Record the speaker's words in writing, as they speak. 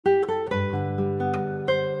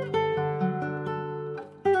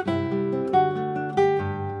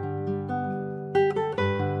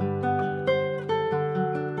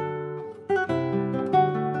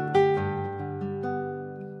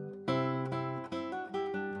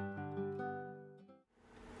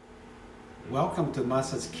Welcome to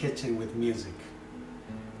MASA'S Kitchen with Music.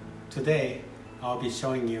 Today, I'll be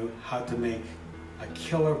showing you how to make a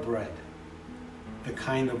killer bread. The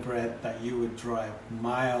kind of bread that you would drive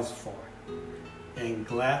miles for and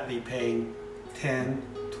gladly paying $10,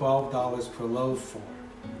 $12 per loaf for.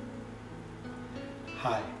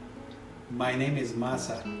 Hi, my name is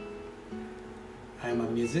Masa. I'm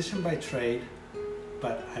a musician by trade,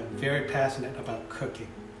 but I'm very passionate about cooking.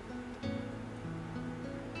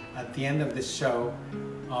 At the end of this show,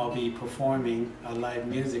 I'll be performing a live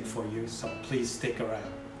music for you, so please stick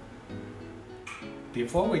around.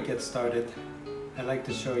 Before we get started, I'd like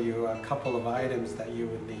to show you a couple of items that you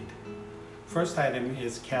would need. First item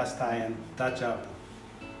is cast iron Dutch oven.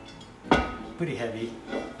 Pretty heavy,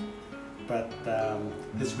 but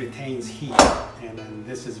this retains heat, and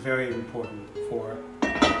this is very important for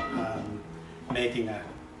making a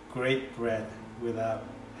great bread without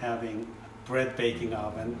having bread baking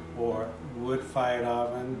oven or wood-fired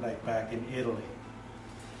oven like back in Italy.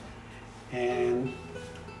 And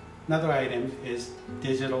another item is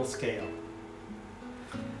digital scale.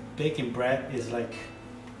 Baking bread is like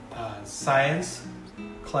a science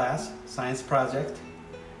class, science project,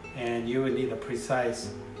 and you would need a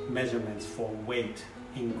precise measurements for weight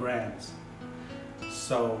in grams.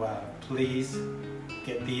 So please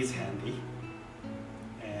get these handy,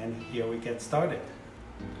 and here we get started.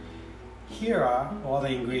 Here are all the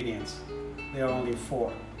ingredients. There are only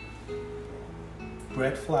 4.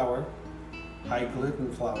 Bread flour, high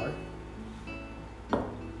gluten flour,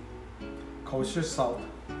 kosher salt,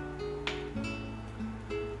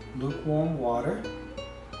 lukewarm water,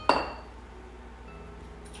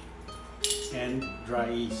 and dry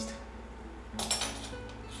yeast.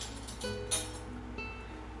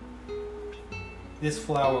 This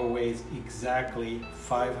flour weighs exactly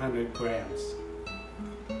 500 grams.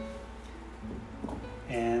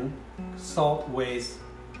 And salt weighs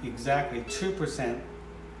exactly 2%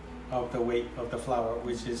 of the weight of the flour,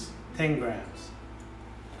 which is 10 grams.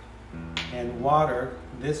 And water,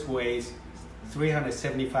 this weighs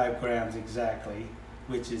 375 grams exactly,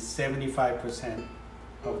 which is 75%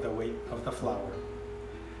 of the weight of the flour.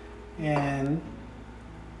 And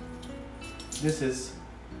this is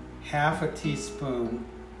half a teaspoon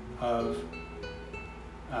of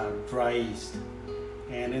dry yeast.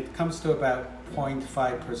 And it comes to about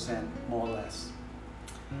 0.5% more or less.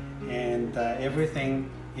 And everything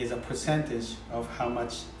is a percentage of how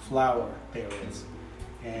much flour there is.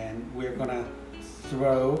 And we're gonna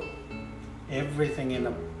throw everything in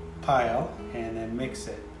a pile and then mix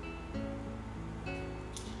it.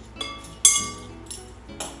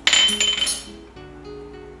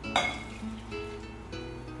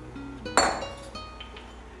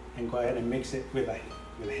 And go ahead and mix it with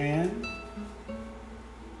hand.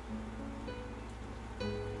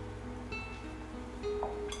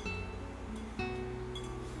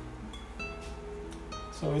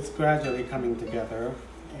 So it's gradually coming together.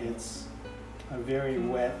 It's a very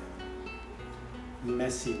wet,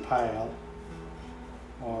 messy pile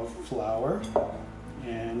of flour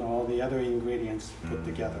and all the other ingredients put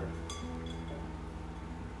together.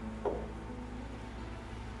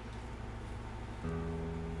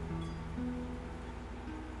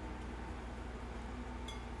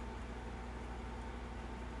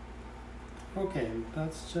 Okay,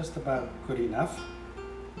 that's just about good enough.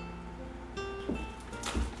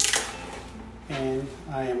 And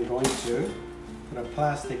I am going to put a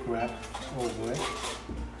plastic wrap over it,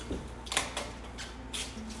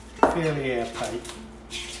 fairly airtight,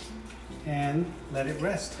 and let it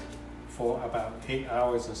rest for about 8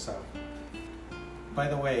 hours or so. By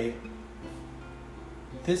the way,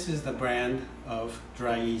 this is the brand of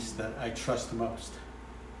dry yeast that I trust most.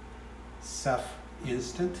 Saf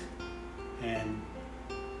Instant, and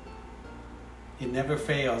it never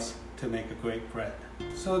fails to make a great bread.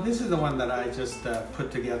 So this is the one that I just put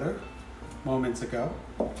together moments ago,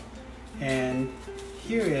 and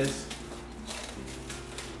here is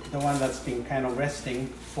the one that's been kind of resting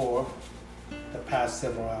for the past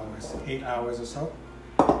several hours, 8 hours or so,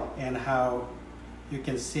 and how you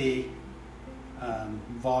can see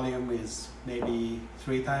volume is maybe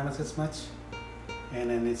 3 times as much, and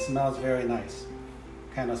then it smells very nice,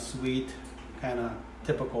 kind of sweet, kind of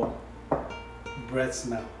typical bread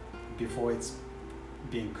smell before it's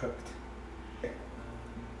being cooked.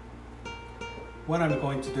 What I'm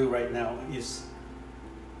going to do right now is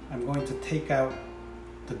I'm going to take out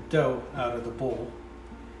the dough out of the bowl,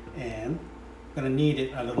 and I'm going to knead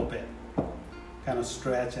it a little bit, kind of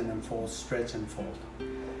stretch and then fold, stretch and fold,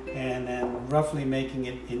 and then roughly making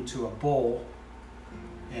it into a bowl,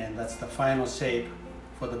 and that's the final shape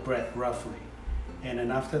for the bread roughly. And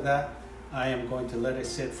then after that, I am going to let it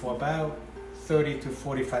sit for about 30 to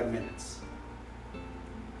 45 minutes.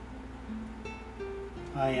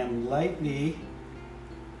 I am lightly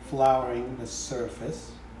flouring the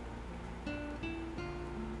surface.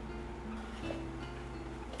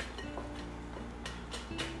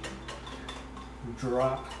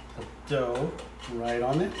 Drop the dough right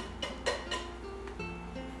on it.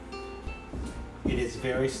 It is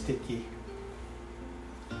very sticky.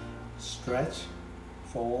 Stretch,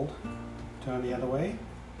 fold, turn the other way,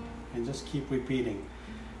 and just keep repeating.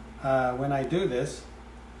 When I do this,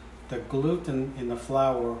 the gluten in the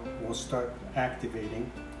flour will start to activate,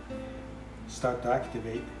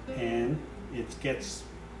 and it gets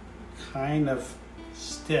kind of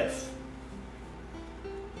stiff.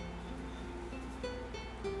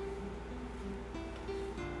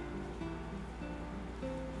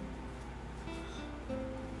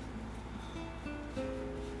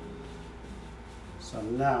 So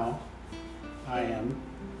now I am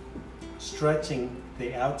stretching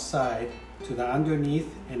the outside to the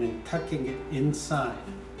underneath and then tucking it inside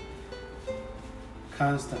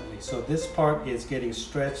constantly. So this part is getting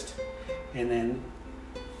stretched and then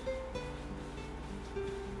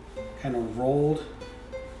kind of rolled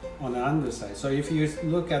on the underside. So if you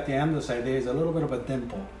look at the underside, there's a little bit of a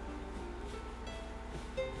dimple.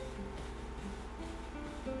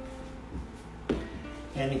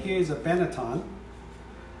 And here's a Benetton.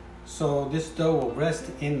 So this dough will rest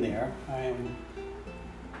in there. I'm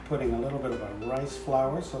putting a little bit of a rice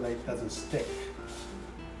flour so that it doesn't stick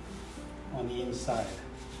on the inside.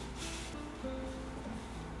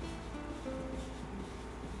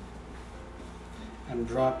 I'm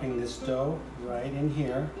dropping this dough right in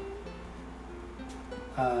here.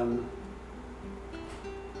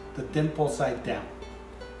 The dimple side down.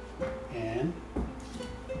 And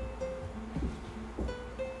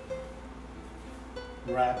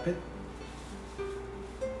wrap it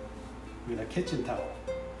with a kitchen towel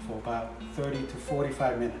for about 30 to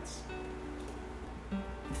 45 minutes.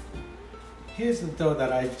 Here's the dough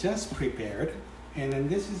that I just prepared, and then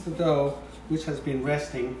this is the dough which has been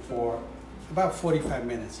resting for about 45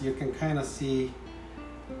 minutes. You can kind of see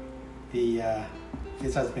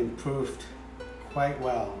this has been proofed quite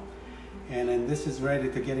well, and then this is ready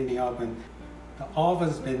to get in the oven. The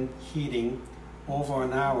oven's been heating over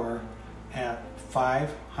an hour at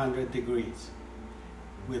 500 degrees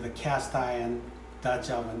with a cast iron Dutch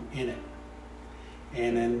oven in it.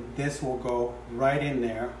 And then this will go right in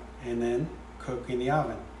there and then cook in the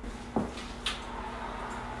oven.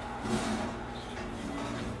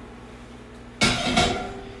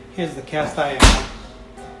 Here's the cast iron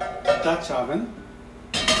Dutch oven.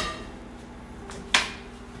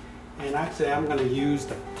 And actually I'm going to use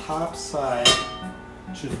the top side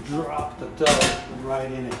to drop the dough right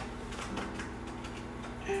in it.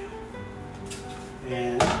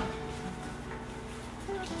 And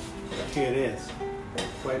here it is,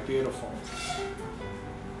 quite beautiful.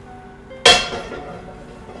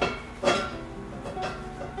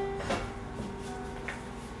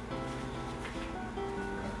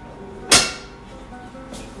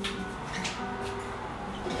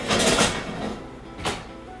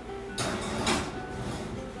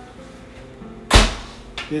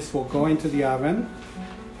 This will go into the oven,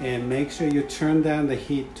 and make sure you turn down the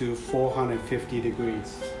heat to 450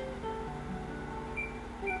 degrees.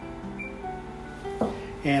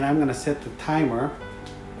 And I'm going to set the timer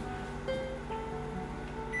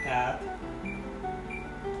at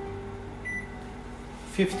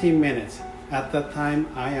 15 minutes. At that time,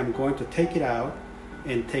 I am going to take it out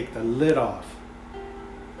and take the lid off.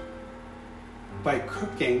 By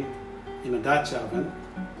cooking in a Dutch oven,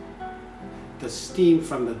 the steam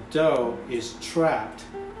from the dough is trapped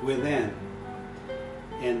within,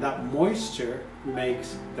 and that moisture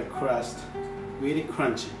makes the crust really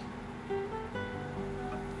crunchy.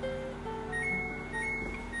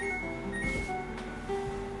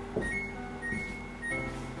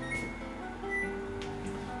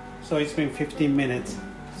 So it's been 15 minutes,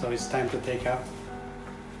 so it's time to take out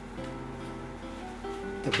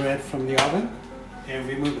the bread from the oven and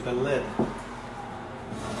remove the lid.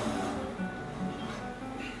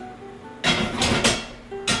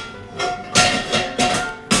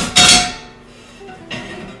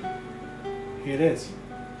 Here it is.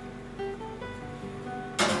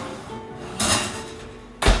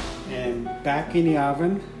 And back in the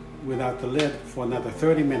oven without the lid for another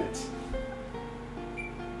 30 minutes.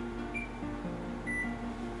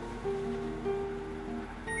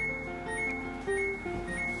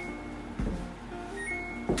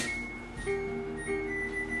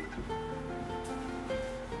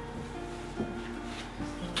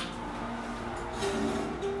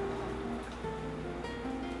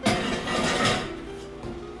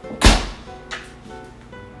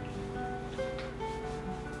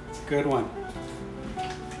 Good one.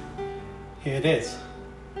 Here it is.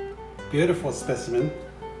 Beautiful specimen.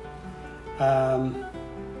 I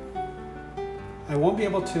won't be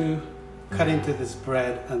able to cut into this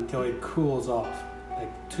bread until it cools off,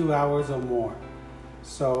 like 2 hours or more.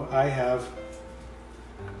 So I have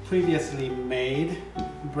previously made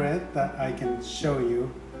bread that I can show you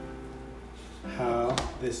how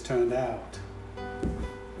this turned out.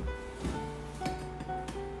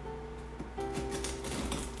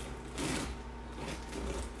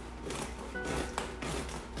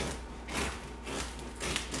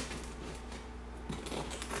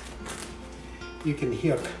 You can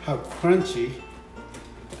hear how crunchy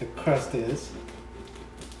the crust is.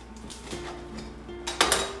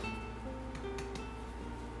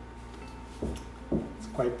 It's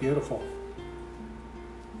quite beautiful.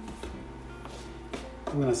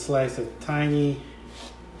 I'm going to slice a tiny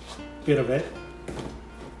bit of it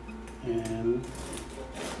and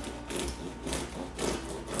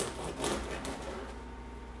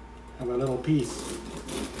have a little piece.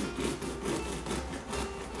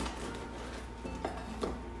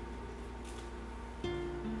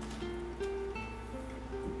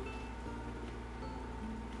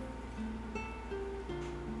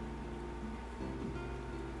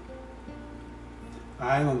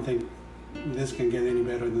 I don't think this can get any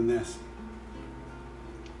better than this.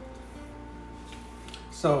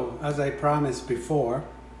 So, as I promised before,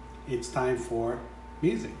 it's time for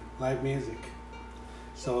music, live music.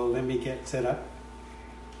 So let me get set up.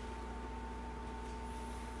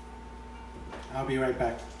 I'll be right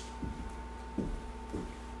back.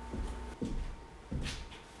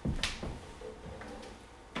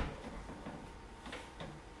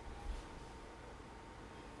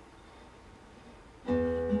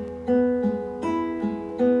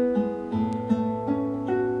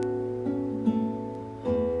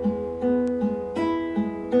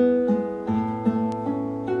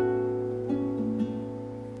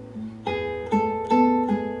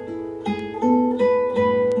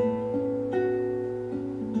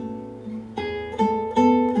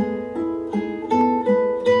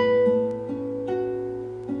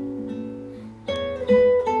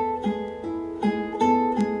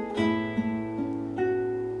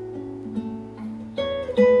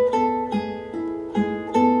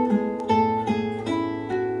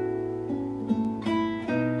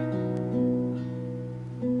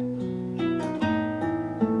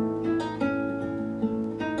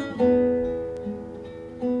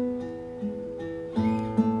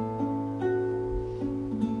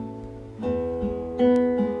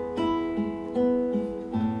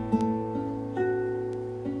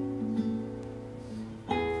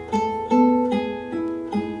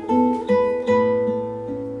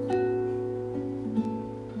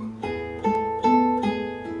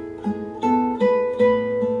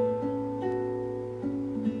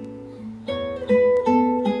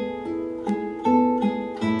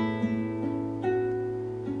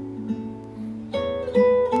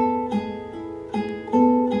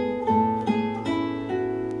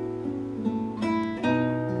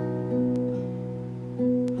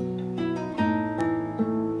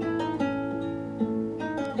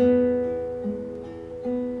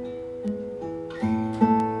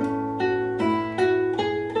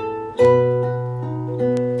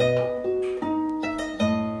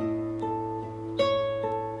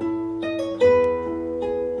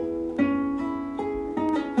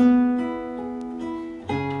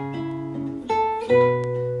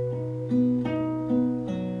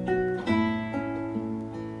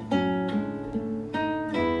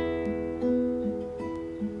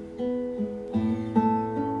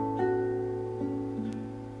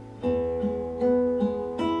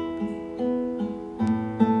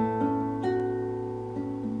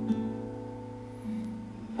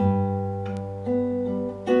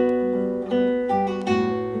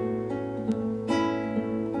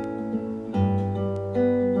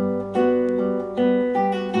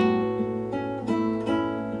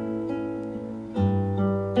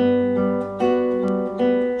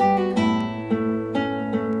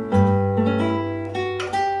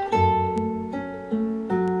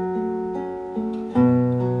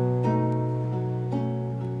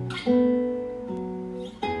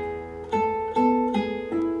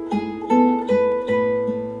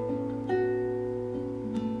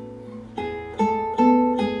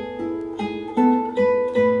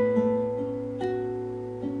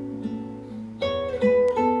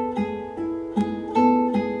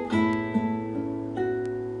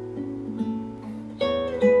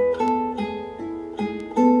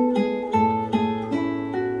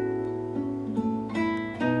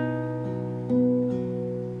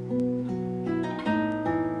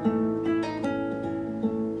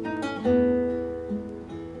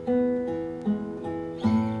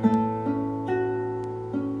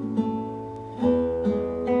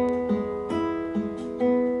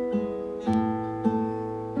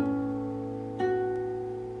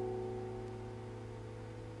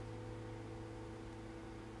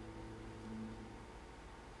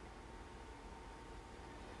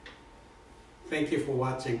 Thank you for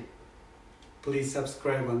watching. Please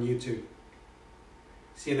subscribe on YouTube.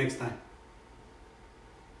 See you next time.